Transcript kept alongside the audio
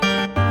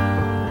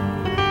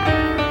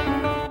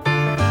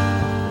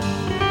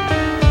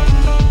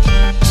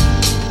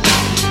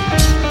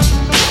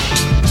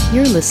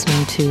You're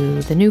listening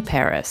to The New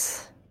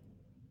Paris.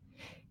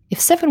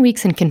 If 7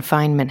 weeks in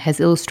confinement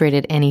has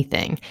illustrated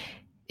anything,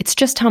 it's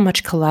just how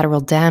much collateral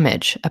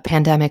damage a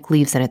pandemic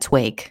leaves in its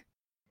wake.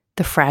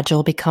 The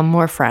fragile become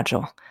more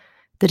fragile.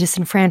 The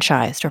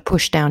disenfranchised are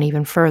pushed down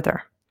even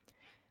further.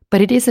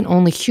 But it isn't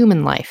only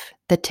human life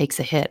that takes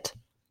a hit.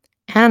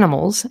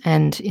 Animals,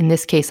 and in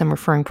this case I'm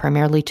referring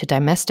primarily to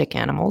domestic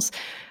animals,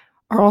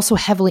 are also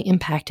heavily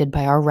impacted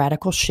by our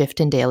radical shift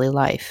in daily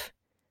life.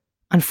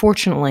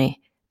 Unfortunately,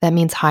 that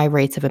means high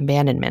rates of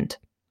abandonment.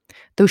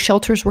 Though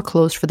shelters were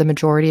closed for the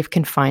majority of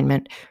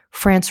confinement,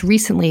 France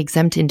recently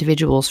exempted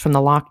individuals from the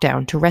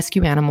lockdown to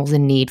rescue animals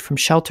in need from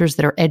shelters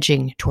that are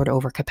edging toward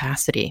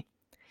overcapacity.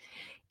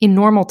 In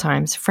normal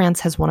times, France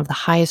has one of the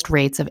highest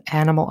rates of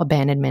animal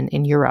abandonment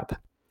in Europe.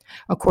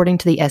 According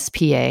to the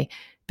SPA,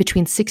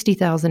 between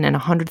 60,000 and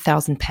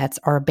 100,000 pets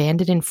are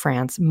abandoned in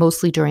France,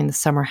 mostly during the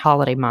summer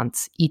holiday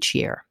months each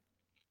year.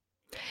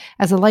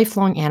 As a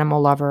lifelong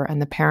animal lover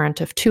and the parent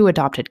of 2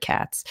 adopted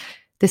cats,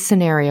 this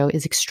scenario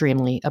is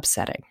extremely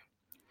upsetting.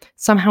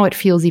 Somehow it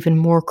feels even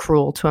more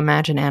cruel to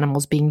imagine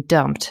animals being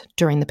dumped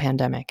during the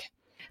pandemic.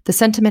 The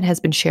sentiment has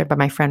been shared by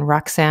my friend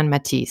Roxanne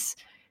Matiz.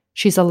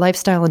 She's a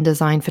lifestyle and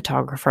design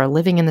photographer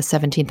living in the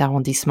 17th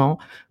arrondissement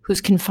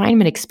whose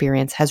confinement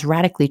experience has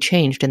radically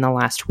changed in the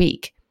last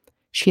week.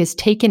 She has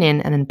taken in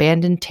an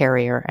abandoned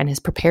terrier and is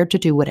prepared to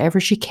do whatever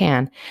she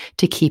can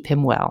to keep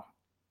him well.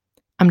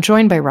 I'm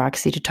joined by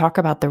Roxy to talk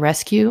about the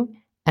rescue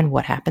and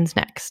what happens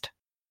next.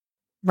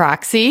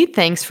 Roxy,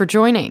 thanks for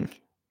joining.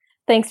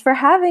 Thanks for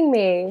having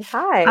me.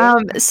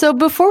 Hi. So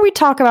before we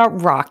talk about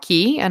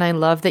Rocky, and I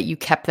love that you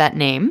kept that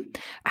name,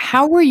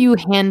 how were you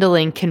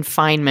handling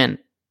confinement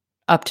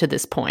up to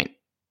this point?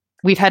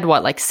 We've had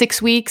like 6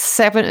 weeks,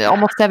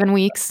 almost 7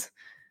 weeks?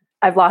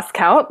 I've lost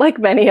count, like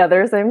many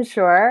others, I'm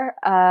sure.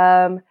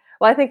 Well,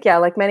 I think,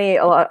 like a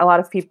lot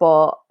of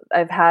people,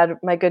 I've had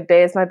my good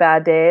days, my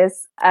bad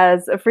days.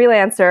 As a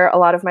freelancer, a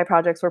lot of my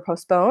projects were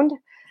postponed.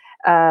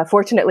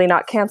 Fortunately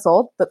not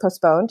canceled, but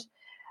postponed.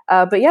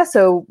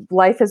 So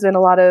life has been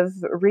a lot of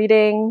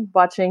reading,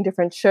 watching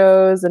different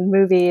shows and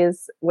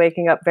movies,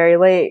 waking up very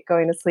late,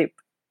 going to sleep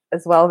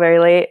as well very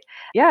late.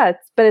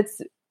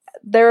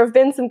 There have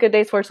been some good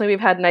days. Fortunately, we've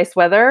had nice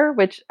weather,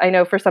 which I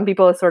know for some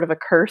people is sort of a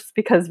curse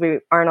because we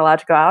aren't allowed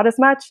to go out as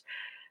much.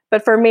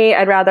 But for me,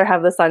 I'd rather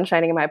have the sun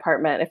shining in my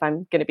apartment if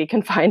I'm going to be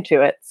confined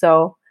to it.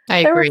 So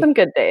there were some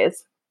good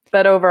days,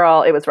 but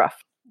overall it was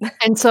rough.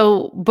 And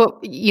so,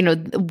 but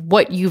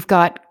what you've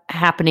got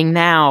happening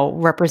now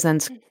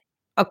represents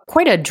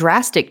quite a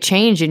drastic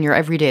change in your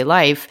everyday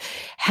life.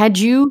 Had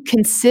you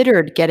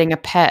considered getting a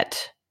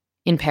pet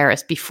in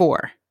Paris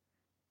before?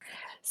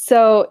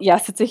 So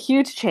yes, it's a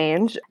huge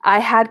change. I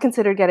had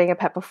considered getting a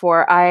pet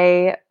before.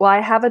 I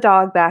have a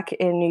dog back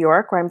in New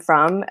York where I'm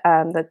from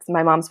that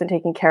my mom's been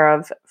taking care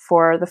of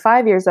for the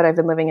 5 years that I've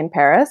been living in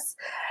Paris.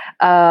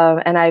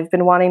 And I've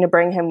been wanting to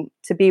bring him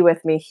to be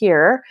with me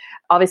here.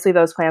 Obviously,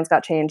 those plans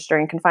got changed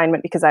during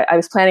confinement because I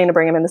was planning to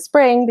bring him in the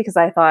spring because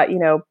I thought,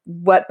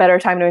 what better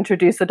time to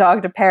introduce a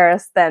dog to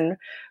Paris than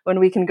when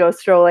we can go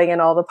strolling in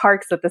all the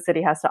parks that the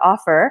city has to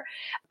offer.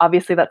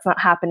 Obviously, that's not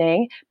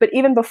happening. But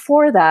even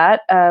before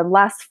that,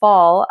 last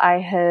fall, I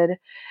had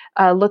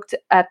looked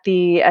at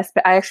I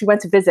actually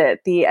went to visit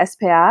the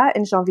SPA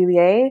in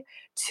Gennevilliers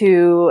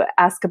to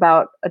ask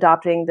about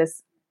adopting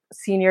this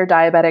senior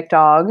diabetic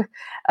dog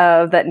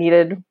that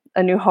needed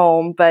a new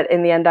home. But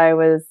in the end, I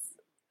was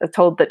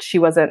told that she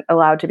wasn't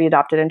allowed to be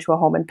adopted into a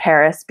home in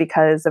Paris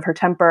because of her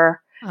temper.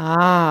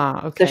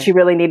 Okay. So she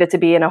really needed to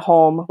be in a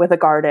home with a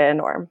garden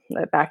or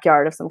a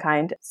backyard of some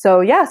kind. So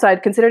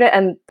I'd considered it.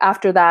 And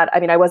after that,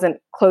 I wasn't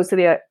close to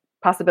the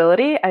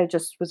possibility. I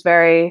just was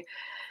very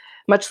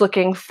much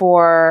looking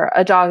for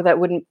a dog that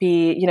wouldn't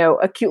be,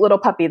 a cute little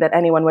puppy that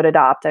anyone would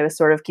adopt. I was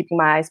sort of keeping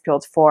my eyes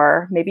peeled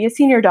for maybe a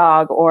senior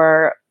dog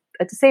or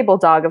a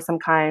disabled dog of some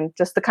kind,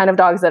 just the kind of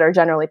dogs that are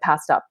generally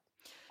passed up.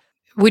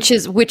 Which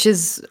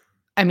is,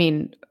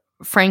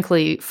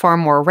 frankly, far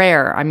more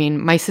rare.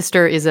 My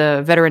sister is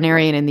a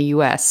veterinarian in the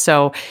US.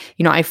 So,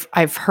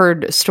 I've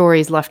heard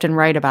stories left and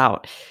right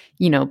about,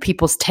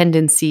 people's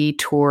tendency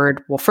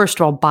toward, well, first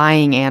of all,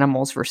 buying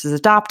animals versus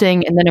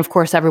adopting. And then, of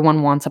course,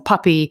 everyone wants a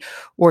puppy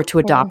or to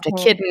adopt a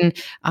kitten.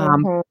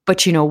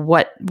 But,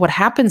 what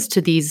happens to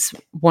these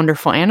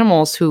wonderful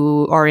animals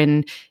who are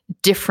in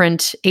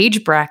different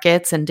age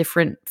brackets and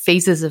different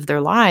phases of their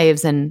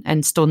lives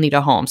and still need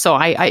a home? So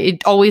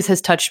it always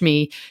has touched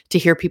me to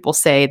hear people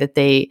say that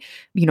they,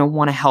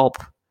 want to help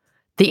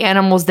the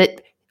animals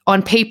that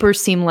on paper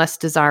seem less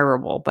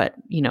desirable, but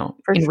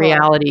in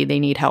reality they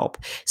need help.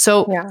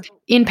 So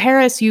in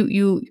Paris,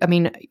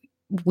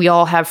 we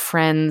all have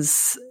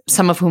friends,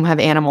 some of whom have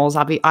animals.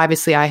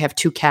 Obviously, I have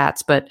 2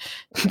 cats, but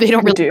they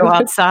don't really go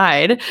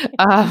outside.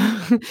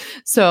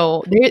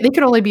 So they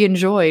can only be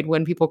enjoyed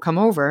when people come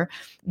over.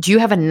 Do you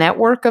have a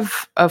network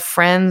of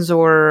friends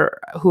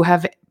or who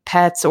have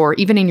pets, or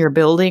even in your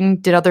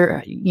building? Are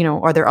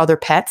there other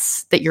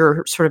pets that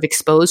you're sort of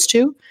exposed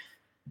to?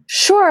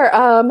 Sure.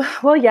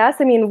 Well, yes.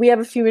 I mean, we have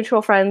a few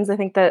mutual friends. I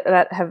think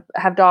that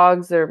have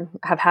dogs or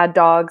have had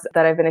dogs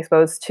that I've been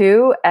exposed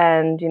to,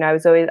 and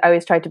I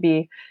always tried to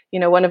be,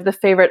 one of the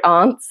favorite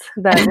aunts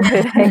that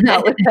would hang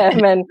out with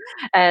them,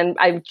 and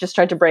I just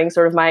tried to bring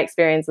sort of my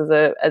experience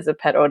as a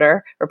pet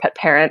owner or pet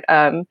parent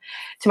to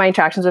my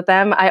interactions with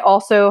them. I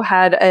also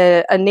had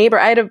a neighbor.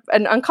 I had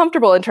an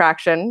uncomfortable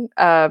interaction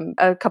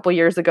a couple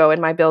years ago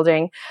in my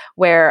building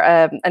where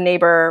a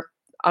neighbor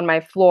on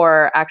my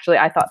floor, actually,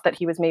 I thought that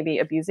he was maybe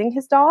abusing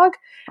his dog.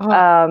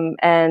 Oh,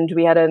 And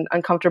we had an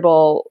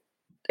uncomfortable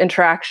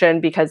interaction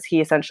because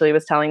he essentially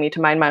was telling me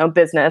to mind my own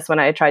business when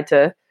I tried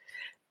to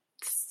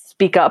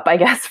speak up, I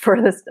guess,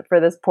 for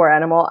this poor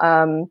animal.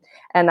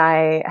 And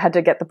I had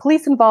to get the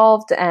police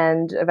involved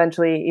and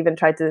eventually even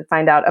tried to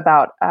find out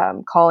about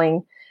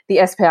calling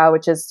the SPA,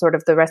 which is sort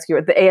of the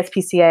rescue, the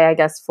ASPCA, I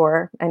guess,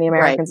 for any right.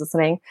 Americans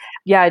listening.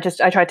 Yeah,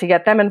 I tried to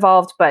get them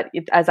involved, but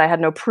as I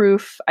had no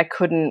proof, I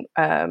couldn't.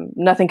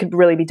 Nothing could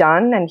really be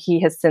done, and he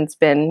has since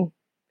been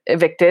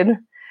evicted.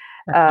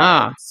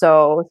 Ah.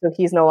 So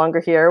he's no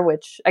longer here.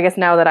 Which I guess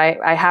now that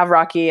I have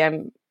Rocky,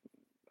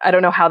 I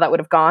don't know how that would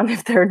have gone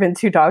if there had been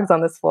two dogs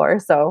on this floor.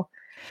 So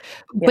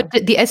yeah,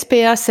 But the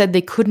SPA said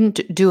they couldn't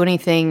do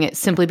anything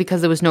simply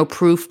because there was no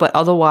proof, but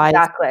otherwise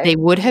exactly. they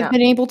would have Yeah.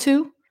 been able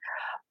to?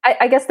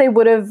 I guess they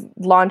would have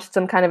launched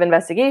some kind of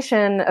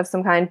investigation of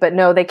some kind, but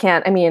no, they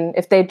can't. I mean,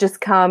 if they'd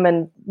just come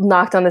and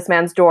knocked on this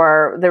man's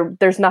door,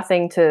 there's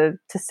nothing to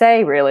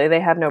say really. They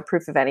have no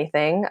proof of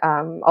anything.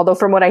 Although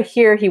from what I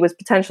hear, he was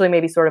potentially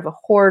maybe sort of a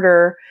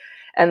hoarder,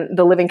 and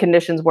the living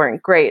conditions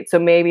weren't great. So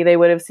maybe they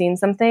would have seen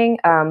something.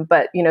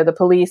 But the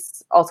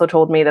police also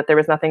told me that there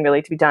was nothing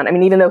really to be done. I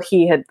mean, even though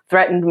he had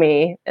threatened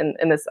me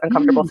in this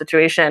uncomfortable Mm.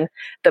 situation,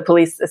 the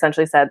police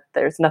essentially said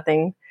there's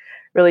nothing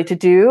really to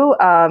do.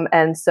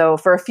 And so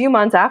for a few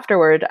months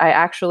afterward, I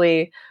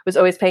actually was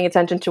always paying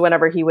attention to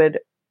whenever he would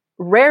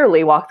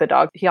rarely walk the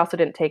dog. He also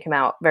didn't take him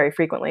out very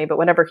frequently, but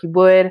whenever he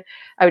would,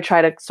 I would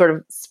try to sort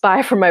of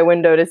spy from my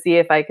window to see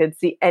if I could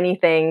see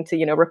anything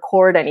to,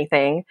 record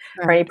anything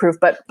for any Right. proof.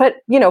 But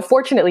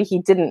fortunately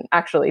he didn't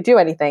actually do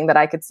anything that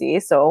I could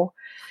see. So,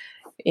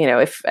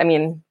 if I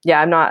mean,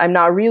 yeah, I'm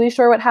not really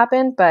sure what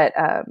happened, but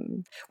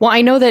Well,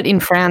 I know that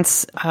in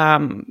France,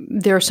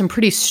 there are some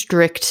pretty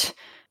strict,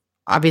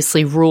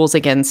 obviously, rules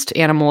against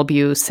animal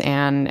abuse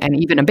and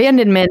even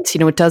abandonment.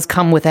 It does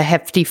come with a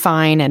hefty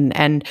fine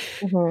and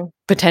mhm,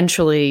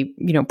 potentially,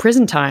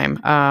 prison time.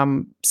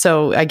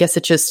 So I guess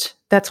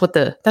that's what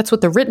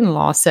the written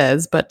law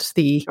says, but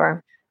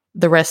sure.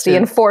 the rest The is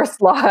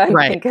enforced law, I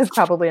right. think, is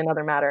probably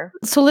another matter.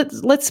 So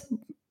let's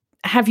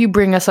have you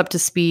bring us up to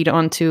speed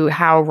onto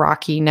how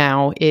Rocky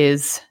now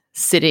is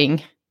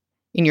sitting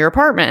in your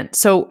apartment.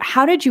 So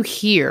how did you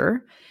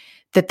hear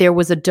that there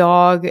was a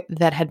dog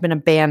that had been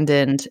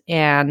abandoned,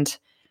 and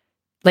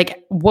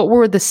like what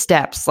were the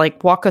steps?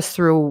 Like walk us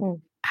through Hmm.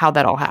 how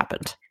that all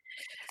happened.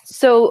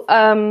 So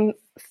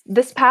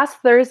this past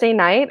Thursday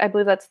night, I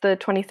believe that's the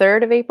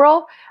 23rd of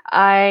April,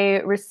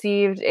 I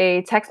received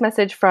a text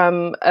message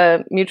from a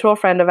mutual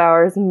friend of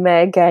ours,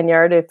 Meg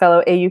Gagnon, a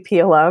fellow AUP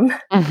alum,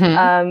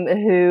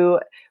 Mhm. who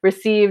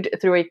received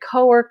through a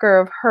coworker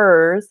of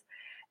hers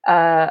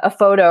a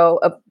photo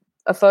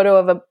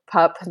of a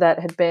pup that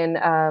had been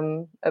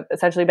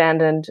essentially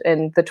abandoned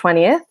in the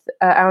 20th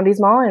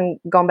arrondissement in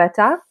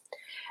Gambetta.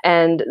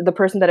 And the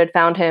person that had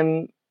found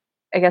him,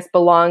 I guess,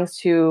 belongs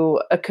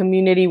to a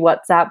community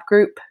WhatsApp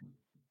group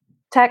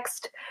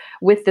text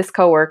with this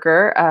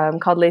coworker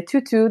called Les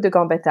Toutous de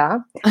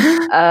Gambetta.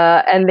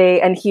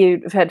 And he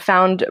had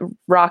found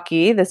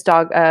Rocky, this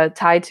dog,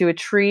 tied to a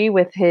tree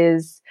with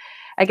his,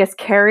 I guess,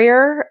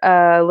 carrier,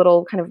 a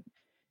little kind of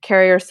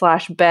carrier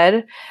slash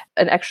bed,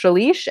 an extra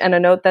leash, and a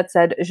note that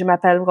said "Je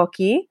m'appelle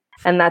Rocky."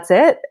 And that's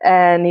it.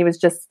 And he was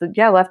just,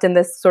 left in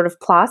this sort of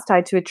place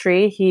tied to a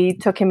tree. He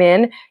took him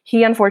in.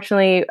 He,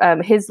 unfortunately,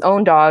 his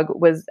own dog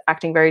was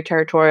acting very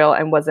territorial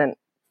and wasn't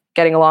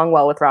getting along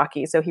well with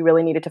Rocky. So he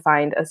really needed to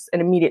find an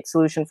immediate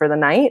solution for the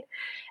night.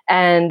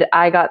 And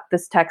I got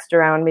this text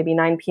around maybe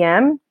 9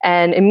 p.m.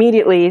 and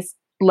immediately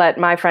let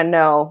my friend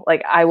know,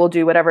 like, I will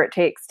do whatever it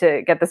takes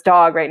to get this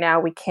dog right now.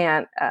 We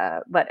can't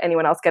let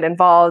anyone else get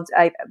involved.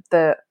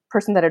 The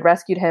person that had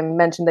rescued him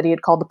mentioned that he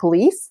had called the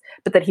police,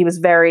 but that he was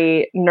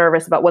very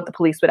nervous about what the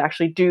police would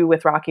actually do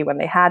with Rocky when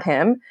they had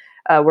him.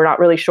 We're not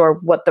really sure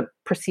what the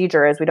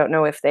procedure is. We don't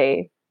know if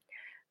they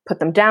put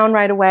them down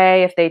right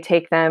away, if they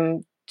take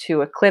them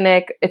to a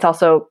clinic. It's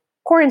also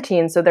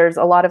quarantine, so there's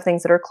a lot of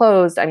things that are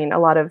closed. I mean, a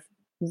lot of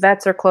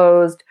vets are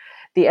closed.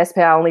 The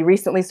SPA only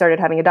recently started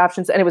having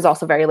adoptions, and it was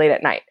also very late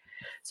at night.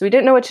 So we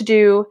didn't know what to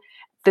do.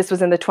 This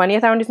was in the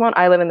 20th arrondissement.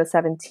 I live in the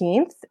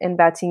 17th in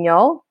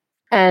Batignolles.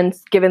 And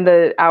given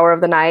the hour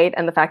of the night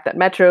and the fact that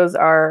metros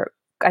are,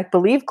 I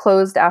believe,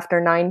 closed after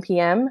 9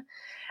 p.m.,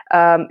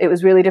 it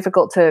was really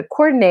difficult to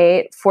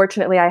coordinate.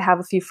 Fortunately, I have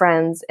a few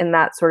friends in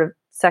that sort of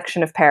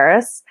section of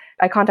Paris.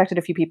 I contacted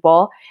a few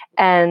people,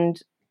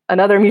 and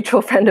another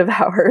mutual friend of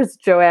ours,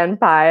 Joanne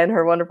Pye, and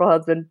her wonderful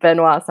husband,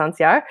 Benoit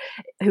Sancière,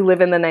 who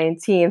live in the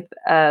 19th,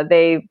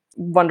 they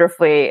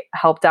wonderfully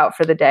helped out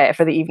for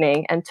the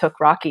evening, and took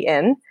Rocky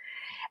in.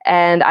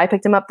 And I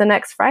picked him up the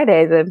next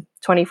Friday, the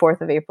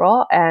 24th of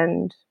April,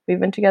 and we've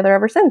been together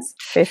ever since,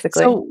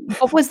 basically. So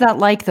what was that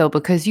like, though?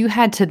 Because you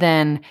had to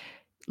then,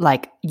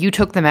 like, you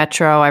took the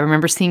metro. I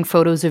remember seeing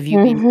photos of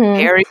you being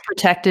very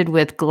protected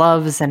with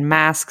gloves and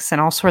masks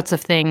and all sorts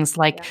of things.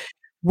 Like,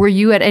 were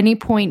you at any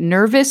point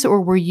nervous, or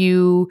were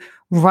you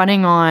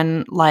running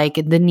on, like,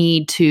 the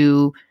need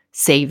to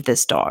save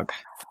this dog?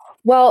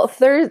 Well,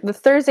 the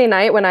Thursday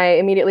night when I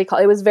immediately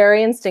called, it was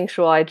very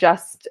instinctual. I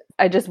just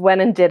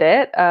went and did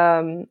it.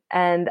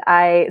 And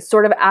I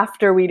sort of,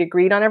 after we'd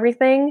agreed on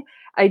everything,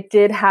 I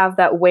did have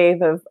that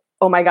wave of,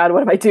 oh my God,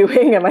 what am I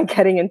doing? Am I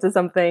getting into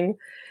something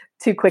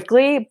too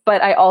quickly?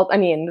 But I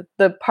mean,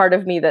 the part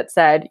of me that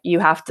said, you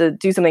have to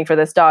do something for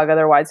this dog,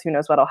 otherwise who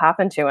knows what'll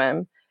happen to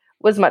him,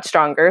 was much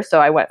stronger. So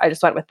I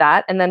just went with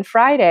that. And then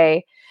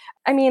Friday,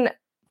 I mean,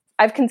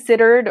 I've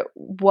considered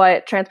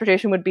what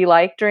transportation would be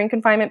like during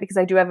confinement, because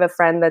I do have a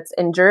friend that's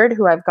injured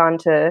who I've gone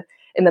to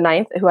in the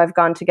 9th, who I've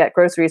gone to get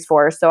groceries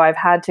for. So I've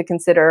had to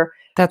consider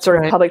of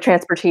public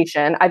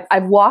transportation.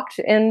 I've walked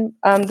in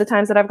the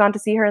times that I've gone to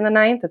see her in the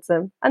 9th. It's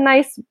a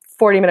nice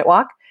 40-minute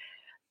walk.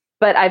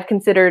 But I've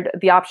considered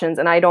the options,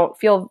 and I don't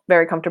feel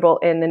very comfortable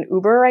in an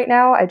Uber right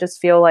now. I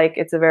just feel like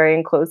it's a very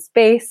enclosed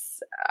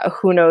space.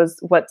 Who knows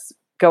what's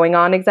going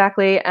on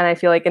exactly. And I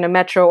feel like in a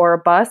metro or a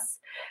bus,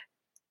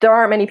 there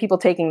aren't many people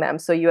taking them,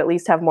 so you at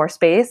least have more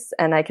space,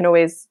 and I can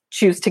always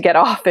choose to get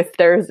off if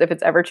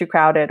it's ever too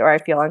crowded or I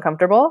feel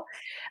uncomfortable.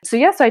 So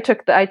yes, I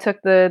took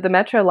the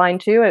metro line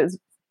too. It was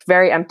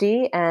very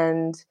empty,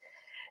 and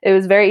it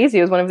was very easy.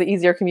 It was one of the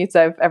easier commutes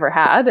I've ever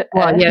had.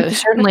 Well, yeah,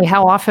 certainly.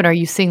 How often are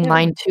you seeing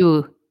line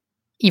 2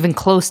 even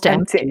close to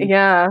empty?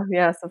 Yeah,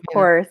 yes, of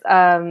course.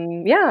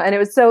 And it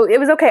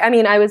was okay. I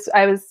mean, I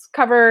was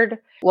covered,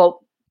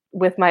 well,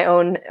 with my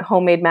own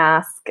homemade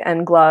mask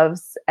and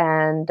gloves,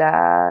 and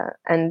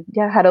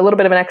had a little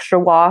bit of an extra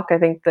walk. I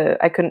think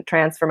I couldn't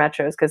transfer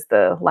metros because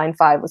the line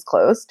 5 was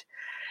closed.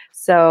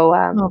 So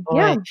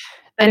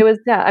and it was,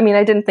 I mean,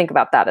 I didn't think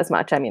about that as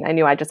much. I mean, I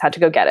knew I just had to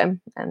go get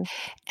him.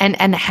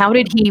 And how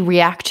did he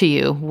react to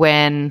you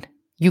when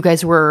you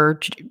guys were,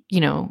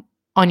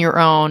 on your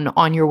own,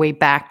 on your way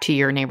back to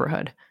your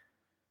neighborhood?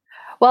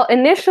 Well,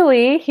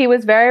 initially he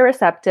was very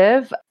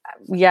receptive.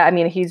 Yeah, I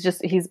mean,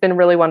 he's been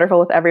really wonderful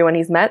with everyone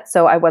he's met.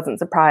 So I wasn't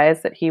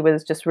surprised that he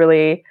was just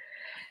really,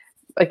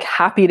 like,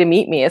 happy to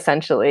meet me,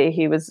 essentially.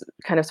 He was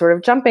kind of sort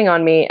of jumping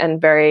on me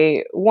and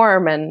very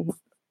warm. And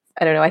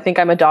I don't know, I think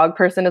I'm a dog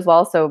person as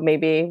well. So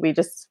maybe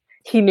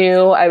he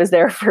knew I was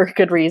there for a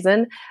good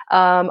reason.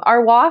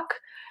 Our walk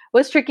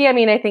was tricky. I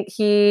mean, I think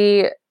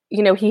he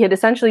had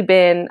essentially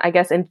been, I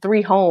guess, in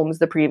 3 homes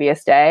the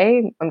previous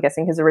day. I'm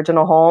guessing his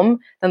original home,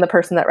 then the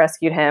person that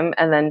rescued him,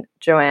 and then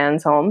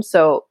Joanne's home.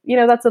 So,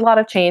 that's a lot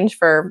of change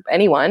for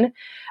anyone.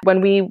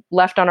 When we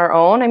left on our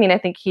own, I mean, I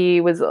think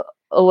he was a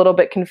little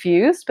bit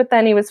confused, but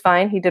then he was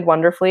fine. He did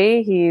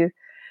wonderfully. He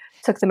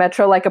took the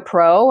metro like a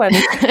pro, and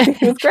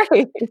he was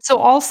great. So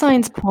all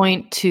signs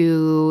point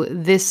to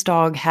this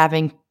dog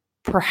having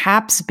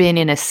perhaps been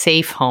in a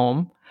safe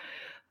home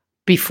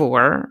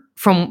before.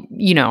 From,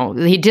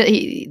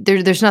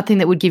 there's nothing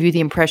that would give you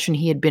the impression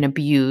he had been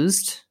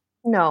abused.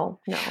 No.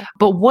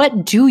 But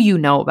what do you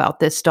know about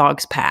this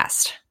dog's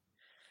past,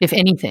 if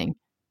anything?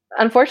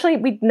 Unfortunately,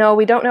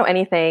 we don't know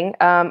anything.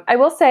 I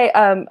will say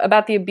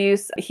about the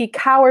abuse, he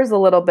cowers a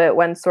little bit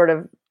when sort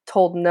of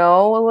told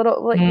no, a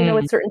little,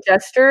 with certain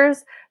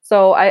gestures.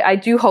 So I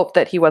do hope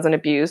that he wasn't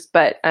abused,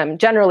 but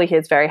generally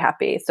he's very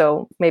happy.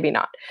 So maybe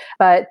not.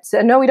 But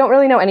no, we don't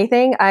really know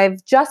anything.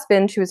 I've just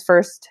been to his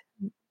first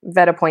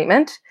vet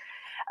appointment.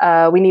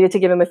 We needed to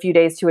give him a few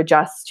days to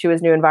adjust to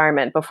his new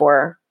environment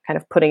before kind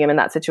of putting him in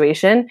that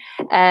situation.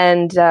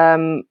 And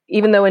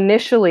even though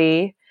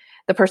initially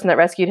the person that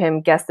rescued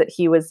him guessed that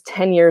he was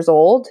 10 years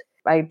old,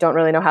 I don't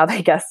really know how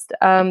they guessed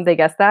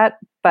that,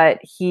 but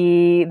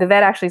the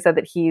vet actually said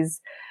that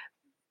he's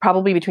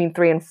probably between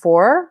 3 and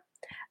 4.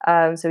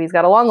 So he's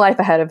got a long life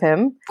ahead of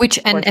him.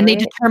 And they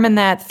determine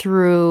that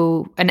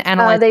through an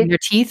analyzing their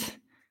teeth?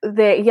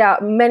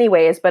 Many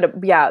ways, but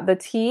the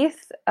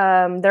teeth,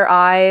 their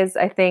eyes,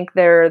 I think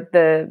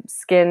the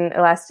skin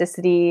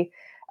elasticity,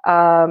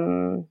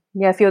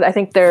 I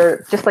think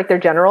they're just like their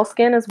general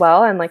skin as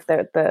well, and like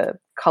the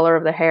color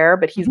of the hair,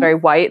 but he's very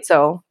white,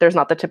 so there's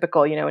not the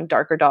typical, in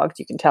darker dogs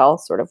you can tell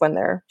sort of when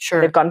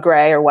they've gone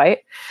gray or white.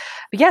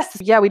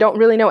 But we don't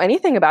really know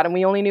anything about him.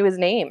 We only knew his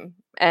name,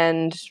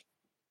 and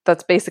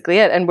that's basically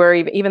it. And we're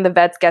even the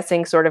vet's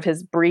guessing sort of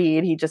his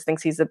breed. He just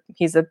thinks he's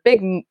a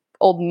big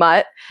old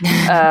mutt,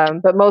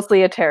 but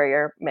mostly a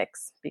terrier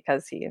mix,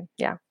 because he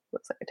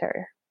looks like a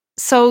terrier.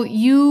 So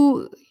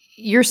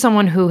you're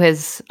someone who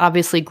has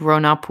obviously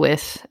grown up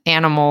with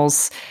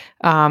animals.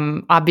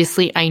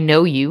 Obviously I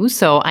know you,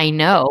 so I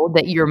know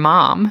that your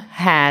mom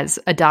has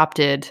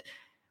adopted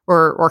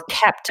or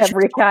kept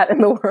every cat in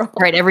the world.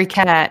 Right, every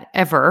cat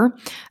ever.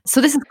 So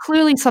this is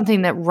clearly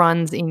something that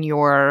runs in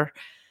your,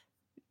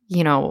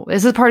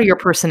 this is part of your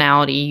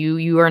personality.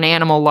 You are an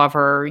animal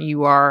lover.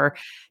 You are,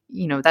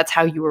 that's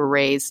how you were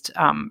raised.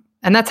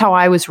 And that's how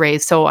I was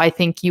raised. So I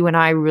think you and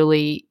I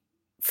really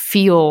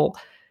feel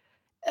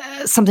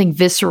something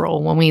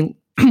visceral when we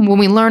when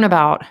we learn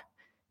about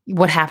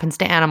what happens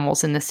to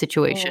animals in this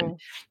situation.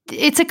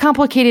 It's a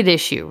complicated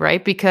issue,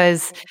 right?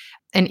 Because,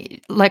 and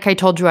like I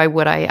told you I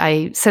would,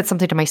 I said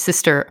something to my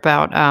sister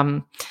about,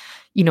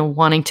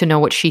 wanting to know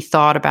what she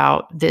thought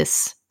about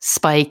this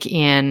spike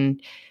in,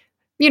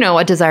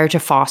 a desire to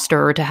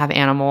foster or to have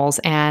animals.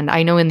 And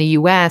I know in the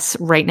US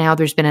right now,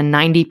 there's been a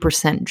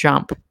 90%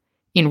 jump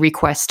in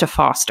requests to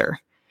foster.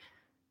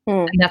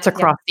 And that's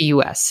across the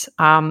U.S.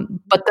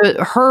 But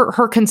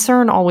her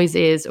concern always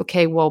is,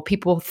 okay, well,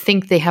 people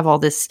think they have all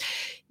this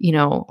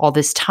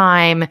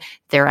time,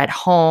 they're at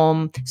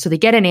home, so they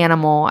get an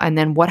animal, and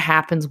then what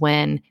happens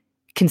when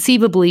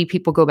conceivably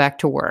people go back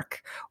to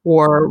work?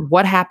 Or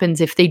what happens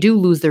if they do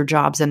lose their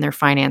jobs and their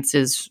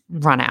finances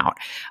run out?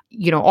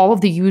 All of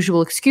the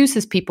usual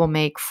excuses people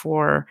make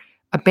for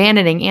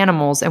abandoning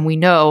animals. And we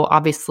know,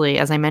 obviously,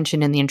 as I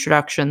mentioned in the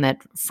introduction,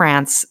 that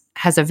France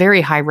has a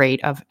very high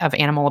rate of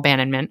animal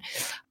abandonment.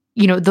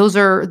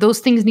 Those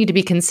things need to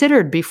be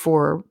considered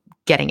before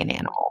getting an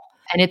animal.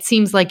 And it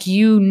seems like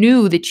you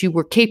knew that you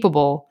were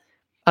capable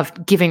of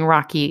giving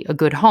Rocky a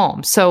good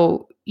home.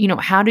 So,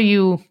 how do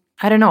you,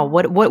 I don't know,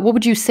 what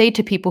would you say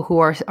to people who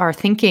are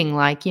thinking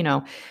like,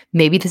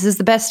 maybe this is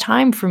the best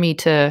time for me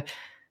to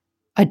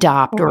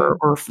adopt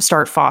or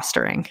start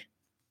fostering?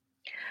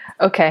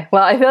 Okay.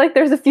 Well, I feel like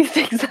there's a few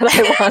things that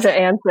I want to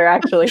answer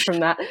actually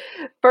from that.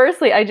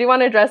 Firstly, I do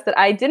want to address that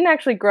I didn't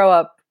actually grow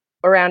up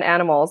around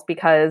animals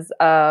because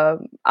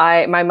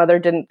my mother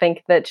didn't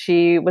think that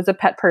she was a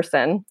pet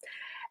person,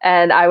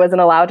 and I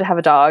wasn't allowed to have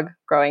a dog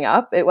growing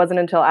up. It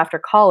wasn't until after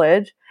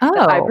college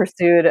that I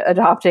pursued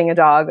adopting a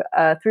dog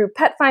through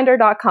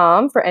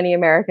petfinder.com for any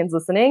Americans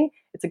listening.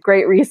 It's a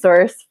great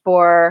resource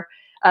for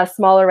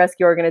smaller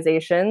rescue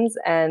organizations,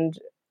 and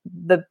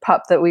the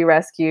pup that we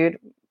rescued,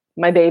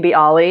 my baby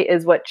Ollie,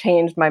 is what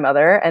changed my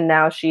mother, and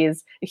now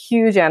she's a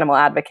huge animal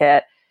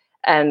advocate.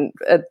 And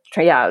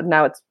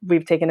now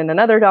we've taken in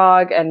another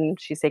dog, and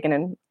she's taken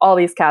in all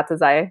these cats,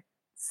 as I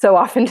so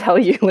often tell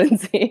you,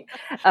 Lindsay.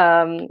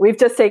 We've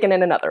just taken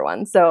in another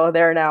one, so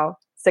there are now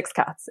 6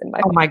 cats in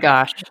my my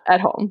gosh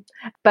at home.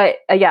 But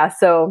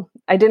so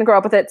I didn't grow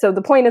up with it. So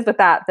the point is with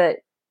that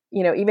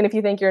even if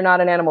you think you're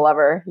not an animal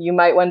lover, you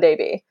might one day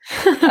be.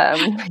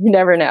 You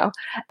never know.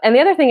 And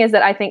the other thing is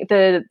that I think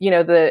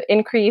the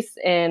increase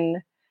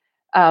in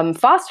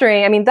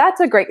fostering, I mean, that's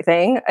a great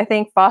thing. I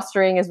think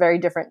fostering is very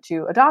different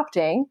to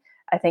adopting.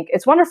 I think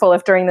it's wonderful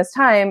if during this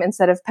time,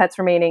 instead of pets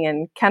remaining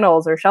in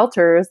kennels or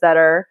shelters that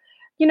are,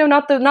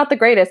 not the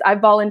greatest. I've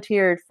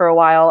volunteered for a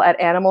while at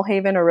Animal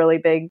Haven, a really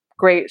big,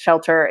 great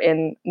shelter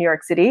in New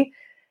York City.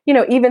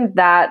 Even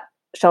that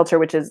shelter,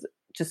 which is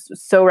just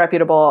so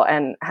reputable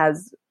and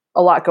has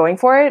a lot going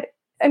for it,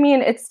 I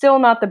mean, it's still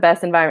not the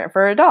best environment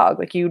for a dog.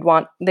 Like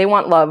they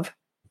want love.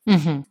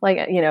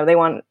 Mm-hmm. They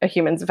want a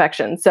human's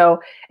affection. So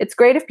it's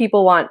great if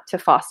people want to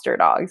foster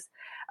dogs,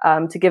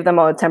 to give them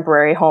a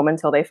temporary home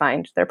until they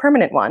find their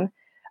permanent one.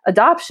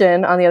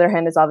 Adoption, on the other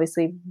hand, is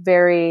obviously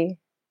very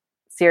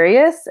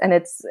serious, and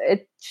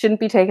it shouldn't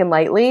be taken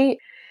lightly.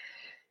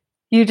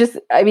 You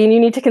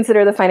need to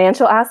consider the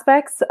financial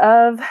aspects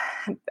of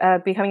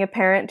becoming a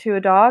parent to a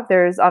dog.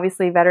 There's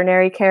obviously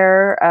veterinary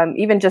care,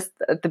 even just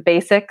the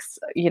basics.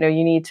 You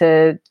need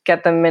to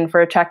get them in for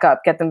a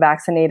checkup, get them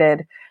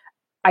vaccinated,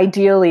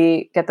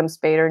 ideally get them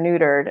spayed or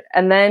neutered.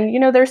 And then,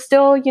 there's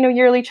still,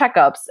 yearly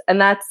checkups.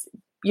 And that's,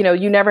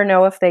 you never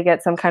know if they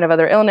get some kind of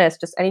other illness,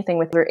 just anything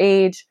with their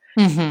age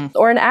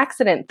or an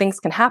accident,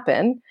 things can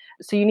happen.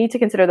 So you need to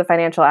consider the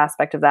financial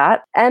aspect of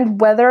that and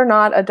whether or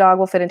not a dog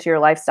will fit into your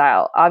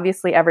lifestyle.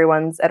 Obviously,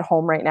 everyone's at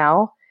home right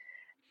now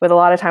with a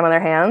lot of time on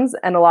their hands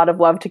and a lot of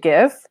love to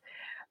give.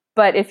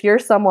 But if you're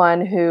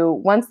someone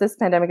who, once this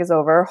pandemic is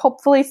over,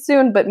 hopefully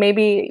soon, but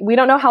maybe we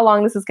don't know how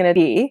long this is going to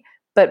be,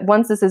 but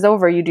once this is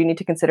over, you do need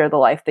to consider the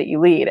life that you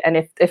lead. And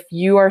if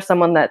you are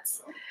someone that's,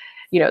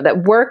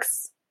 that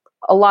works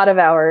a lot of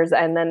hours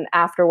and then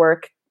after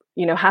work,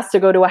 has to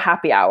go to a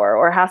happy hour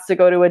or has to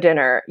go to a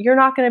dinner, you're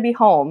not going to be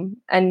home,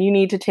 and you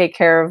need to take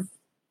care of,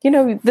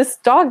 this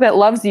dog that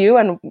loves you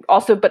and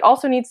also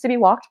needs to be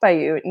walked by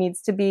you. It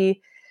needs to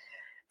be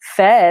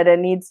fed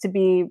and needs to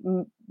be,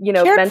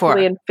 cared mentally for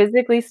and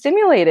physically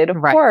stimulated, of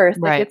course.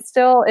 Like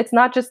it's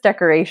not just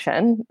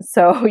decoration.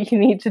 So you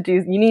need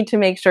to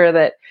make sure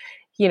that,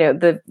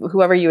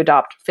 whoever you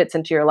adopt fits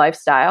into your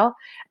lifestyle,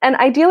 and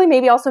ideally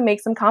maybe also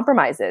make some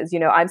compromises.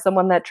 I'm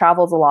someone that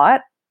travels a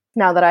lot.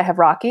 Now that I have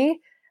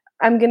Rocky,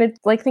 I'm going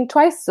to think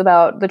twice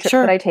about the trip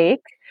that I take,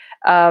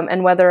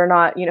 and whether or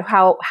not,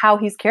 how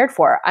he's cared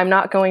for. I'm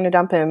not going to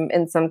dump him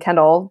in some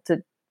kennel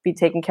to be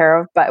taken care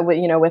of, but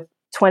with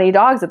 20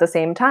 dogs at the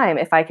same time.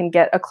 If I can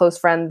get a close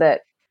friend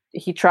that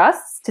he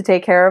trusts to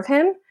take care of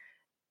him,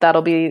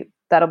 that'll be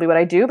what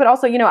I do. But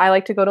also, I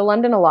like to go to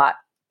London a lot.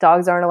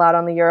 Dogs aren't allowed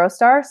on the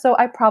Eurostar, so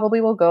I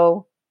probably will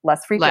go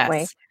less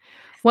frequently.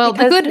 Well,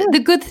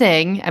 the good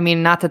thing, I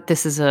mean, not that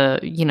this is a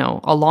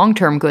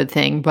long-term good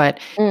thing, but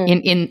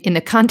in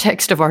the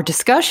context of our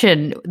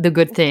discussion, the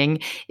good thing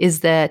is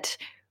that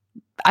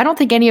I don't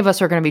think any of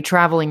us are going to be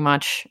traveling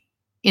much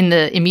in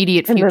the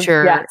immediate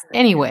future Yes,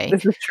 anyway.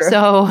 this is true.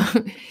 So,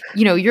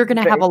 you're going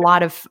to have Very a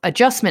lot of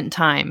adjustment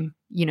time,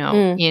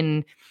 true.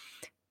 in,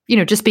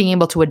 just being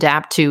able to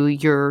adapt to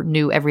your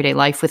new everyday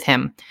life with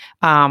him.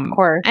 Of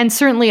course. And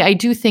certainly I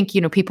do think,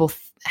 people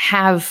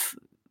have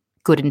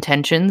good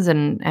intentions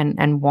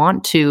and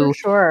want For to,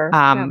 sure.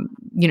 Yeah.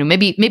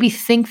 maybe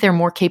think they're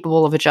more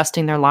capable of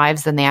adjusting their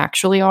lives than they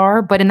actually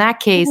are. But in that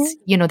case,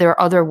 Mhm. there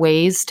are other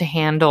ways to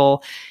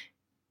handle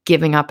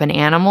giving up an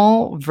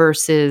animal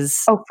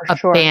versus Oh, for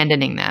sure.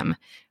 abandoning them,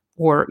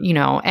 or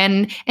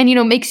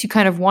makes you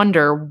kind of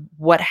wonder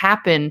what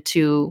happened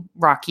to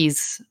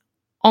Rocky's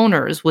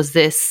owners. Was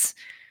this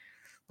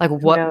like Who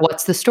knows?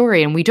 what's the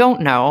story? And we don't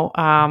know.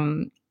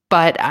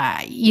 But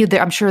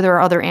I'm sure there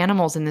are other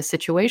animals in this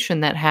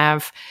situation that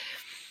have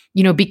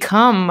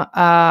become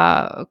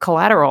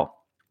collateral.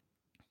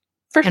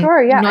 For And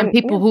sure. Yeah. and And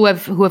people yeah,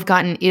 who have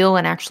gotten ill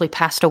and actually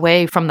passed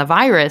away from the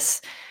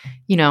virus,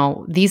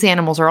 these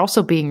animals are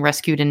also being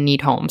rescued and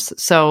need homes.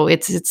 So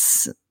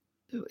it's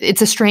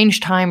a strange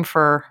time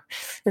for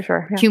for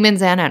sure. Yeah.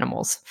 humans and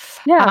animals.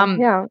 Yeah. Um,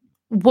 Yeah.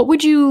 what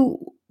would you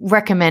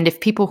recommend if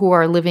people who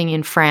are living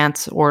in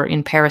France or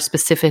in Paris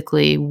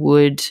specifically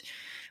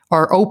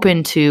are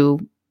open to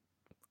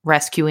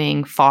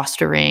rescuing,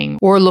 fostering,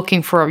 or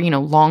looking for,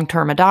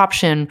 long-term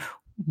adoption?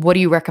 What do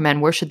you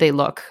recommend? Where should they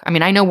look? I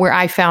mean, I know where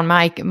I found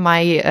my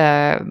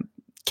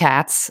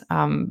cats.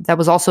 That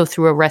was also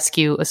through a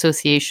rescue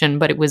association,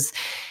 but it was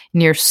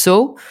near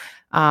Sceaux.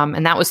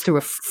 And that was through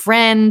a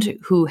friend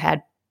who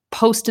had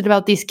posted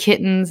about these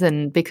kittens,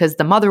 and because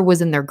the mother was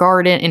in her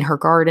garden,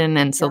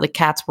 and so Yeah. the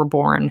cats were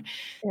born,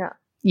 Yeah.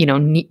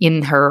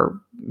 in her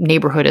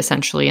neighborhood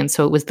essentially. And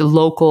so it was the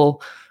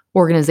local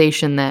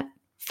organization that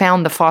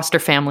found the foster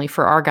family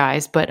for our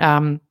guys. But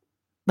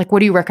what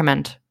do you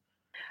recommend?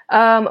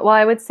 Well,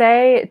 I would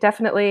say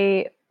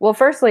definitely. Well,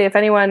 firstly, if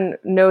anyone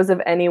knows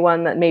of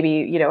anyone that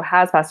maybe,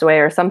 has passed away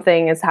or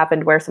something has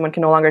happened where someone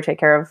can no longer take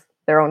care of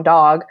their own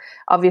dog,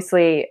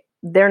 obviously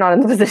they're not in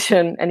the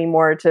position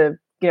anymore to,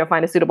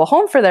 find a suitable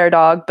home for their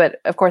dog. But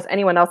of course,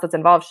 anyone else that's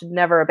involved should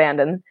never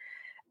abandon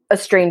a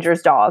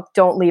stranger's dog.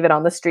 Don't leave it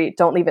on the street.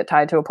 Don't leave it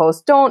tied to a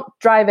post. Don't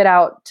drive it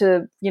out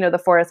to,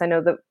 the forest. I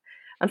know that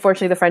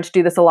unfortunately the French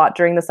do this a lot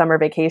during the summer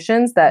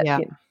vacations that, Yeah.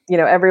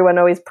 Everyone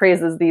always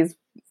praises these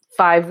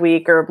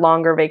 5-week or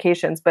longer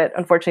vacations. But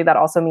unfortunately, that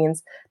also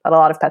means that a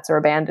lot of pets are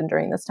abandoned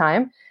during this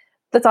time.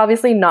 That's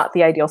obviously not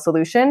the ideal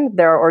solution.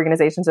 There are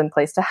organizations in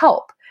place to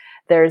help.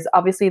 There's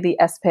obviously the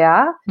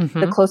SPA.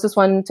 The closest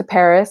one to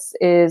Paris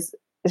is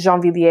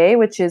Gennevilliers,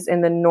 which is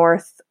in the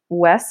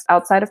northwest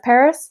outside of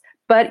Paris.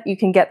 But you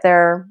can get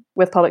there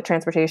with public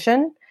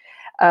transportation.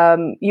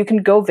 You can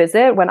go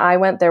visit. When I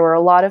went, there were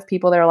a lot of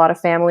people there, a lot of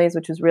families,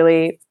 which was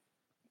really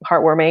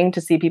heartwarming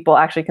to see people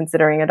actually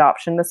considering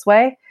adoption this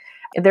way.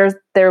 Their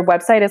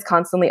website is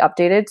constantly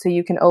updated, so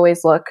you can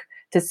always look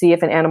to see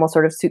if an animal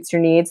sort of suits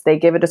your needs. They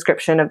give a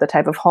description of the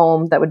type of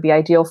home that would be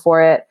ideal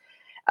for it.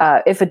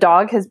 If a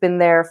dog has been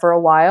there for a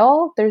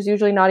while, there's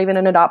usually not even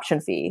an adoption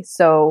fee.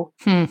 So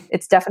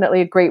it's definitely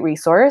a great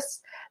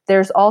resource.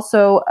 There's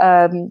also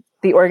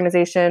the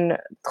organization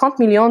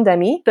 30 millions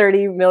d'amis,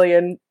 30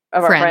 million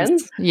of our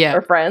friends,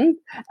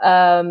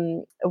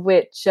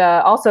 which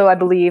also, I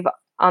believe,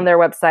 on their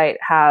website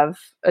have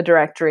a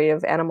directory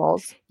of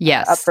animals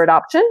up for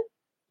adoption.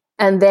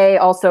 And they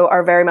also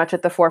are very much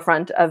at the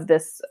forefront of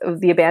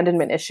the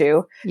abandonment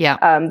issue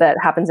that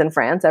happens in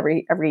France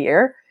every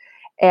year.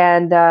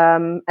 And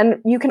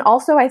you can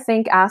also, I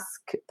think, ask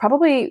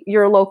probably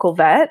your local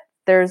vet.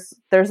 There's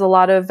a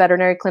lot of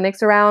veterinary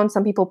clinics around.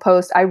 Some people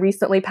post. I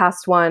recently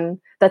passed one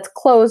that's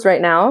closed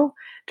right now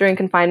during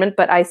confinement,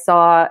 but I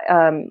saw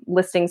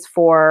listings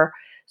for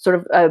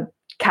sort of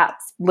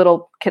cats,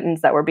 little kittens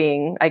that were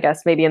being, I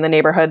guess, maybe in the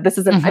neighborhood. This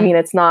isn't, I mean,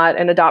 it's not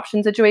an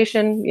adoption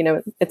situation,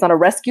 it's not a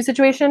rescue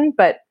situation,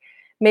 but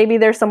maybe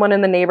there's someone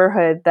in the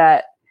neighborhood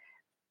that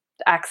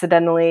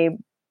accidentally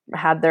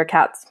had their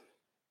cats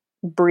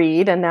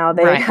breed and now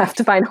they have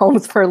to find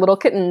homes for little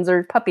kittens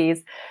or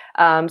puppies.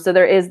 So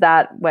there is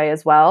that way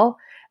as well.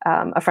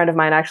 A friend of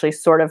mine actually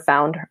sort of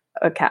found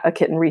a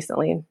kitten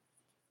recently,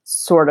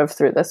 sort of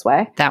through this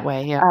way. That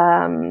way, yeah.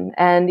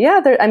 And yeah,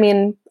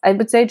 I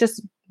would say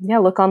just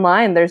look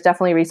online. There's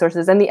definitely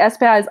resources, and the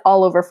SPI is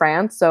all over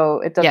France, so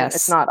it doesn't.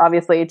 It's not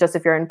obviously just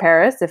if you're in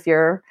Paris. If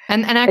you're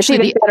and actually,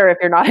 it's even better if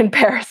you're not in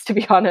Paris. To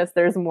be honest,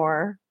 there's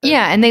more.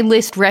 Yeah, and they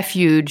list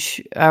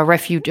refuge.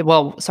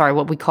 Well, sorry,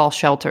 what we call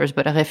shelters,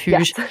 but a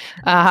refuge.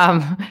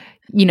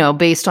 Yes.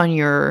 Based on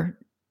your,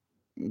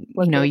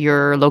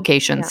 your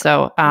location. Yeah.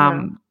 So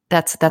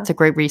that's a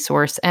great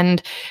resource.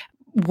 And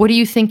what do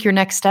you think your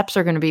next steps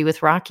are going to be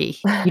with Rocky?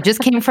 You just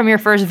came from your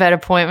first vet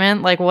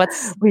appointment.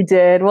 We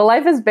did. Well,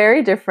 life is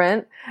very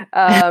different.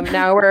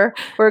 Now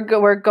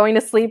we're going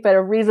to sleep at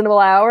a reasonable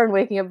hour and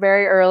waking up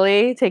very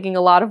early, taking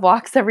a lot of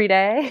walks every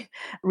day.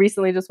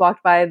 Recently just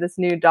walked by this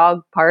new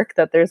dog park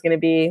that there's going to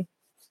be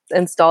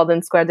installed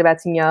in Square de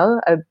Batignolles,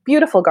 a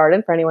beautiful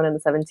garden for anyone in the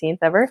 17th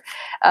ever.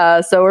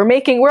 So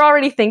we're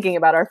already thinking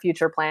about our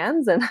future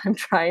plans, and I'm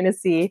trying to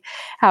see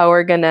how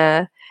we're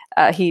gonna.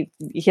 He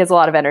has a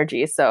lot of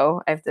energy,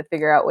 so I have to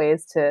figure out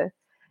ways to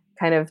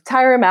kind of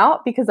tire him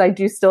out, because I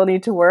do still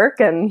need to work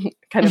and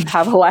kind of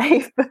have a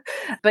life.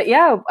 But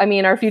yeah, I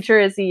mean, our future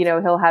is,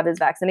 he'll have his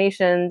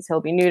vaccinations,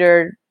 he'll be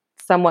neutered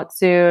somewhat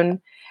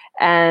soon,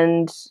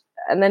 and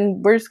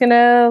then we're just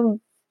gonna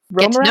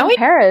roam around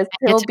Paris.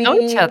 Get to know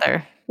each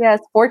other. Yes,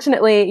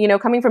 fortunately,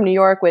 coming from New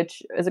York,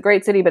 which is a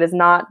great city but is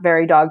not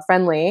very dog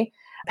friendly,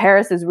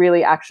 Paris is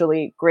really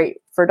actually great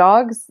for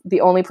dogs.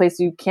 The only place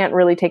you can't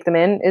really take them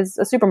in is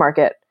a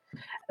supermarket.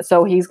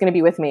 So he's going to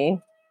be with me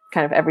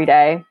kind of every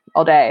day,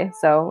 all day.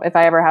 So if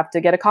I ever have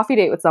to get a coffee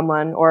date with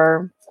someone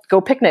or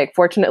go picnic,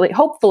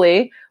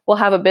 hopefully we'll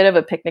have a bit of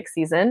a picnic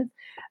season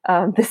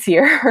this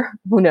year.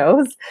 Who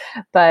knows?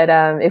 But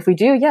if we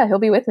do, yeah, he'll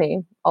be with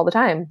me all the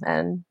time.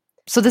 And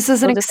so this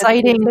is an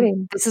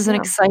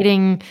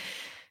exciting,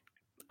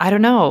 I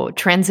don't know,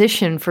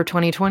 transition for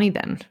 2020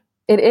 then.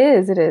 It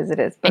is.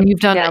 But, and you've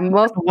done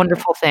a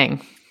wonderful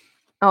thing.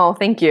 Oh,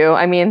 thank you.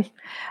 I mean,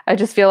 I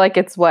just feel like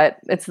it's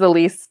the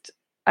least,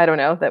 I don't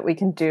know, that we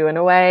can do in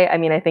a way. I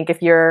mean, I think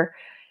if you're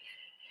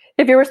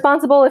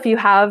responsible, if you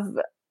have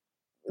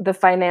the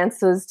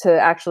finances to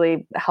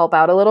actually help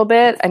out a little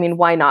bit, I mean,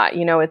 why not?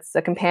 It's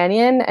a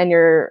companion and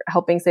you're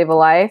helping save a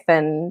life.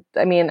 And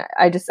I mean,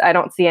 I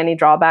don't see any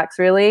drawbacks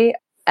really.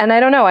 And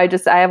I don't know, I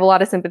have a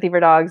lot of sympathy for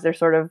dogs. They're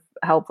sort of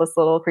helpless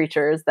little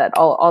creatures that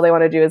all they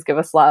want to do is give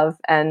us love.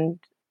 And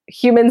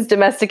humans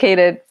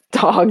domesticated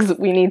dogs,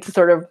 we need to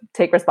sort of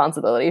take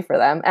responsibility for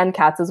them, and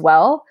cats as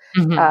well.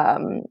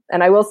 Mm-hmm.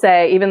 And I will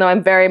say, even though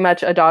I'm very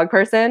much a dog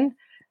person,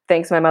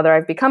 thanks to my mother,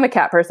 I've become a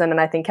cat person, and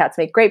I think cats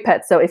make great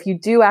pets. So if you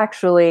do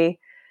actually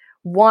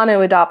want to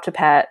adopt a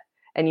pet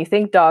and you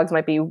think dogs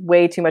might be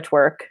way too much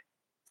work,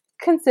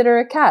 consider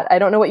a cat. I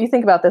don't know what you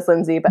think about this,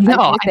 Lindsay, but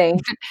I do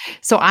think.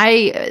 So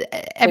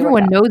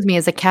everyone knows me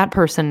as a cat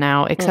person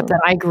now, except that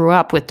I grew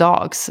up with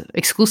dogs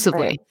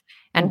exclusively. Right.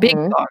 And big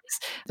dogs.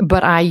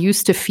 But I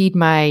used to feed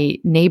my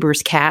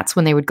neighbors' cats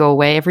when they would go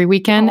away every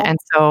weekend. And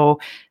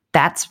so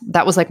that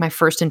was like my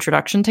first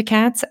introduction to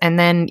cats. And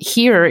then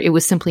here it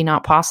was simply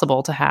not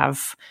possible to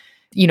have,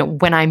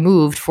 when I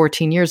moved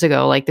 14 years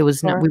ago, like there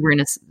was we were in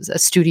a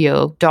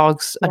studio, a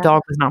dog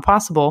was not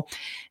possible.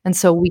 And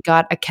so we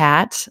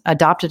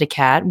adopted a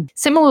cat.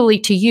 Similarly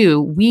to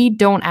you, we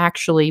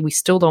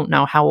still don't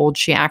know how old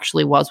she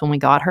actually was when we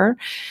got her.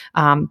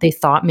 They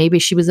thought maybe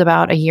she was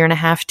about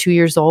 1.5 years, 2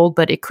 years old,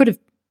 but it could have,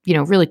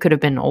 really could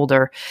have been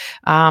older.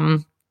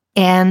 And,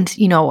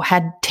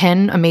 had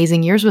 10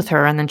 amazing years with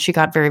her. And then she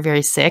got very,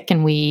 very sick,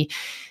 and we,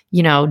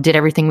 did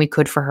everything we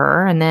could for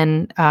her. And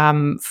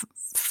then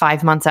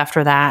 5 months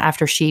after that,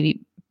 after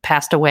she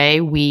passed away,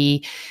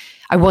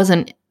 I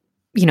wasn't,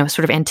 sort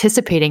of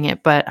anticipating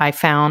it, but I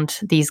found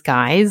these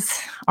guys,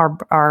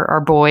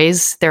 our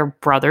boys, they're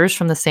brothers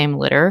from the same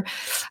litter.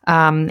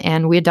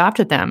 And we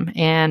adopted them.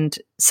 And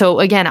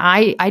so again,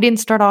 I didn't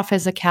start off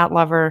as a cat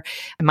lover,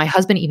 and my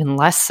husband even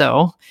less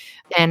so.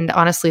 And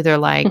honestly, they're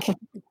like,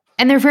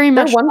 and they're very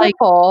much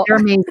wonderful. They're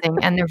amazing,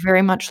 and they're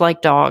very much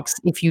like dogs.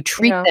 If you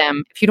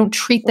don't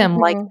treat them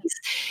like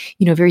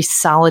these, very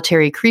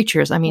solitary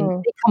creatures, I mean,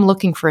 they come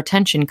looking for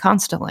attention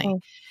constantly.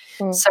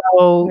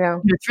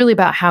 So it's really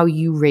about how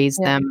you raise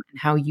them and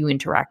how you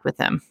interact with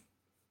them.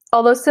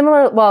 Although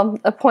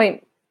a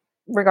point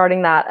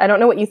regarding that, I don't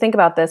know what you think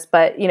about this,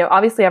 but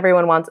obviously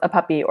everyone wants a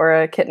puppy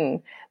or a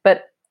kitten,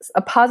 but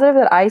a positive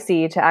that I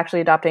see to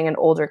actually adopting an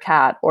older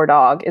cat or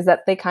dog is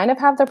that they kind of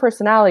have their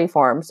personality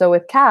formed. So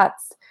with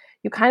cats,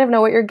 you kind of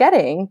know what you're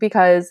getting,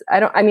 because I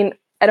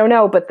don't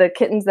know, but the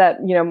kittens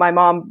that, my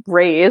mom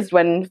raised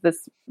when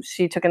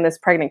she took in this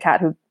pregnant cat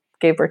who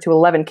gave birth to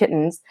 11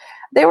 kittens,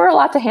 they were a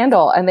lot to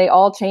handle, and they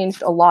all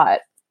changed a lot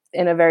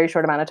in a very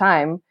short amount of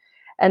time.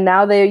 And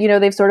now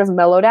they've sort of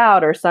mellowed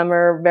out, or some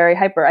are very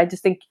hyper. I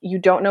just think you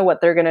don't know what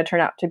they're going to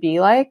turn out to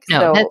be like. No,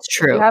 so that's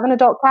true. If you have an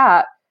adult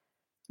cat,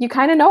 you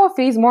kind of know if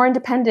he's more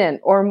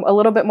independent or a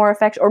little bit more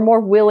affection or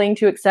more willing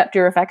to accept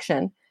your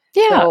affection.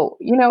 Yeah. So,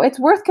 it's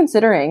worth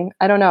considering.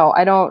 I don't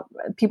know.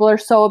 People are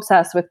so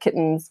obsessed with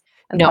kittens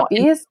and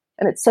puppies.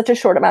 And it's such a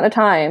short amount of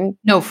time.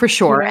 No, for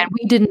sure. And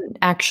we didn't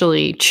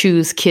actually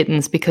choose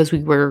kittens because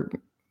we were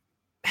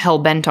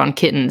hell-bent on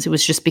kittens. It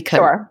was just because,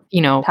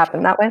 it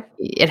happened that way.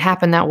 It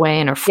happened that way.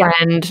 And a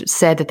friend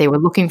said that they were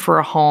looking for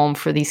a home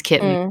for these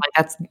kittens. Like,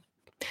 that's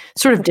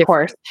sort of different.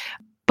 Course.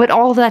 But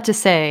all of that to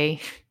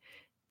say,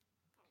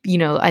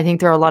 I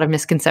think there are a lot of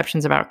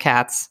misconceptions about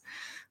cats,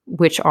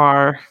 which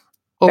are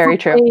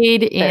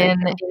overplayed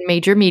in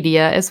major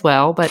media as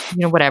well. But,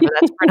 whatever,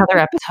 that's for another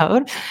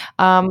episode.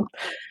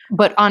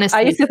 But honestly,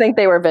 I used to think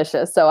they were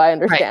vicious, so I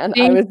understand.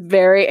 Right. I was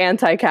very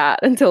anti-cat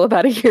until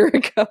about 1 year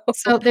ago.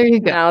 So there you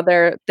go. Now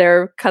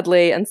they're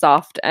cuddly and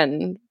soft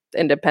and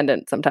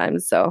independent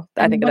sometimes. So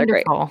I think they're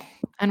great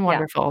and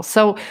wonderful. Yeah.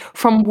 So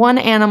from one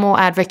animal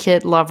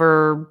advocate,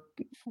 lover,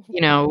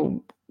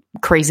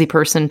 crazy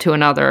person to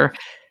another,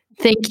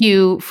 thank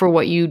you for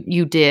what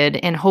you did.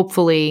 And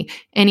hopefully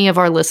any of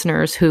our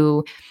listeners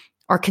who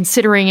are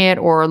considering it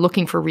or are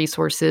looking for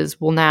resources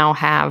will now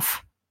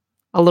have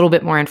a little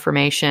bit more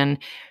information.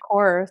 Of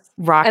course.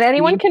 Roxy, and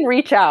anyone can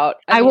reach out.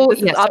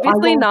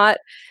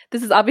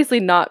 This is obviously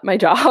not my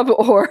job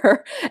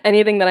or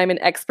anything that I'm an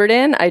expert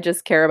in. I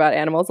just care about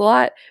animals a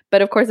lot.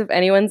 But of course, if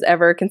anyone's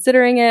ever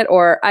considering it,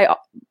 or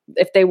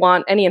if they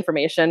want any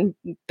information,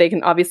 they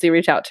can obviously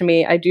reach out to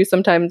me. I do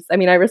sometimes, I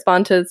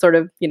respond to sort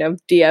of,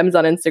 DMs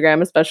on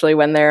Instagram, especially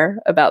when they're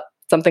about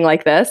something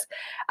like this.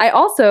 I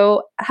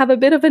also have a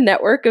bit of a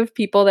network of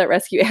people that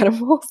rescue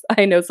animals.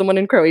 I know someone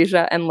in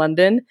Croatia and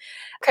London.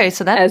 Okay,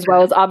 so that as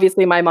well as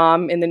obviously my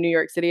mom in the New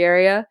York City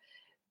area.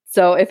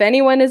 So if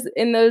anyone is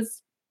in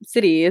those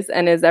cities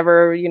and is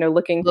ever,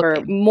 looking for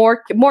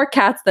more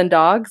cats than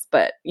dogs,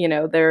 but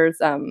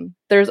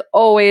there's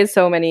always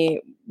so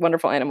many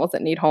wonderful animals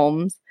that need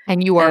homes.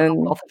 And you are a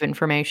wealth of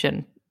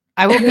information.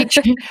 I will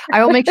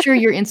make sure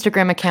your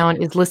Instagram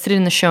account is listed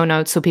in the show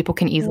notes so people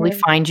can easily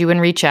find you and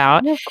reach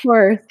out. Of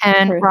course.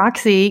 And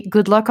Roxy,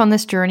 good luck on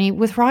this journey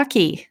with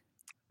Rocky.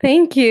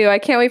 Thank you. I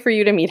can't wait for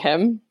you to meet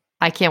him.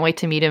 I can't wait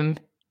to meet him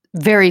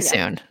very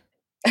soon.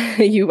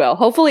 You will.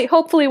 Hopefully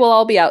we'll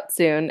all be out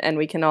soon and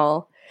we can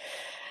all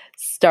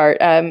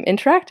start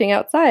interacting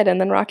outside, and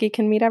then Rocky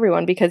can meet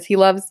everyone because he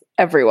loves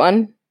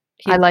everyone.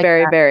 He's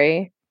very,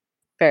 very,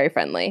 very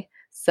friendly.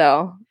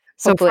 So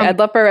hopefully I'd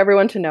love for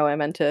everyone to know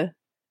him and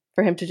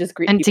for him to just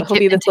greet people. He'll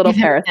be this little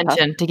Paris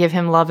attention, to give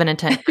him love and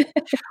attention.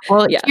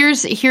 Well,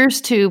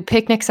 here's to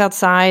picnics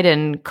outside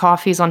and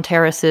coffees on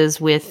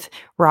terraces with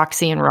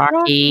Roxy and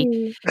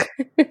Rocky.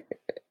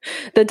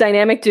 The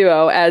dynamic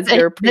duo, as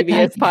your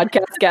previous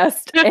podcast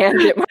guest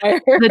and admirer.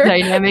 The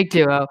dynamic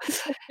duo.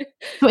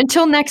 So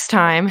until next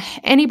time,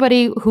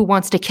 anybody who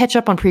wants to catch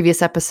up on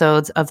previous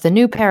episodes of the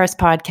New Paris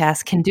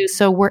podcast can do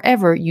so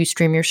wherever you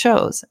stream your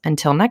shows.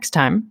 Until next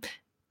time,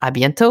 à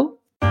bientôt.